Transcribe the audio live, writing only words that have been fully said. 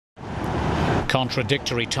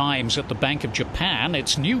Contradictory times at the Bank of Japan.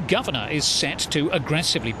 Its new governor is set to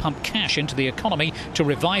aggressively pump cash into the economy to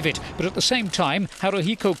revive it. But at the same time,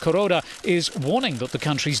 Haruhiko Kuroda is warning that the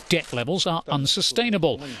country's debt levels are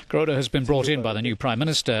unsustainable. Kuroda has been brought in by the new Prime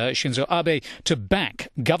Minister Shinzo Abe to back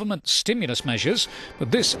government stimulus measures,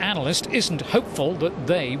 but this analyst isn't hopeful that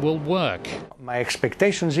they will work. My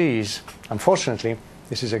expectations is, unfortunately,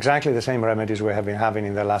 this is exactly the same remedies we have been having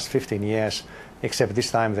in the last 15 years, except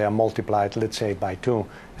this time they are multiplied, let's say, by 2.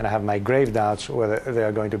 And I have my grave doubts whether they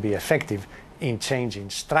are going to be effective in changing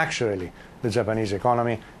structurally the Japanese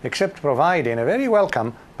economy, except providing a very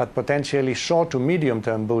welcome but potentially short to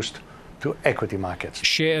medium-term boost to equity markets.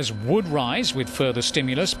 Shares would rise with further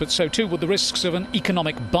stimulus, but so too would the risks of an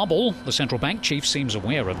economic bubble. The central bank chief seems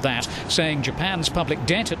aware of that, saying Japan's public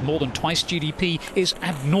debt at more than twice GDP is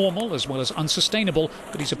abnormal as well as unsustainable,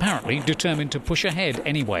 but he's apparently determined to push ahead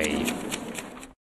anyway.